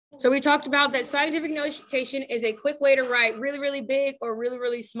So we talked about that scientific notation is a quick way to write really, really big or really,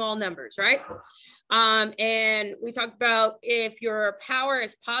 really small numbers, right? And we talked about if your power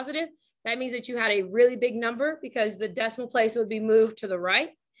is positive, that means that you had a really big number because the decimal place would be moved to the right.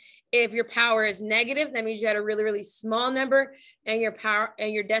 If your power is negative, that means you had a really, really small number and your power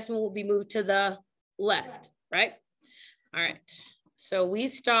and your decimal will be moved to the left, right? All right, so we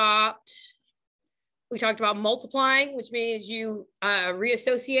stopped. We talked about multiplying, which means you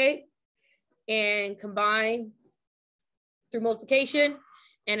reassociate and combine through multiplication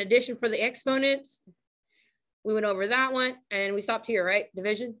and addition for the exponents. We went over that one and we stopped here, right?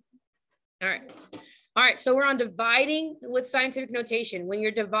 Division. All right. All right, so we're on dividing with scientific notation. When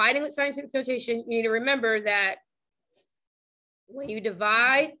you're dividing with scientific notation, you need to remember that when you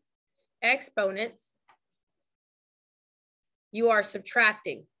divide exponents, you are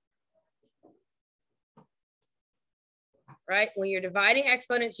subtracting, right? When you're dividing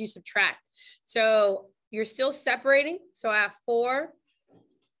exponents, you subtract. So you're still separating. So I have 4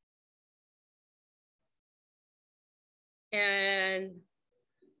 and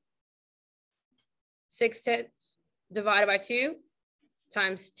 6/10 divided by 2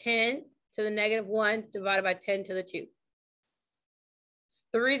 times 10 to the negative 1 divided by 10 to the 2.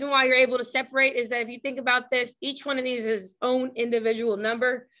 The reason why you're able to separate is that if you think about this, each one of these is its own individual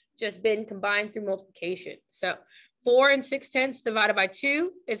number, just been combined through multiplication. So 4 and 6/10 divided by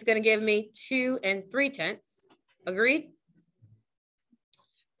 2 is going to give me 2 and 3/10. Agreed?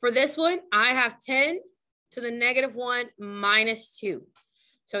 For this one, I have 10 to the negative 1 minus 2.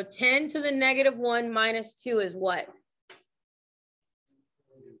 So 10 to the negative 1 minus 2 is what?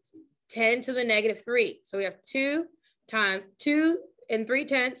 10 to the negative 3. So we have 2 times 2 and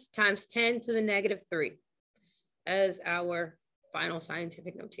 3/10 times 10 to the negative 3 as our final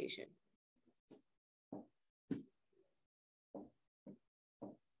scientific notation.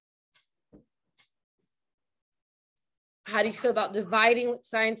 How do you feel about dividing with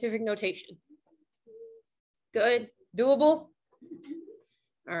scientific notation? Good, doable?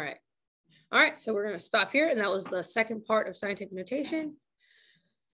 All right. All right, so we're going to stop here. And that was the second part of scientific notation.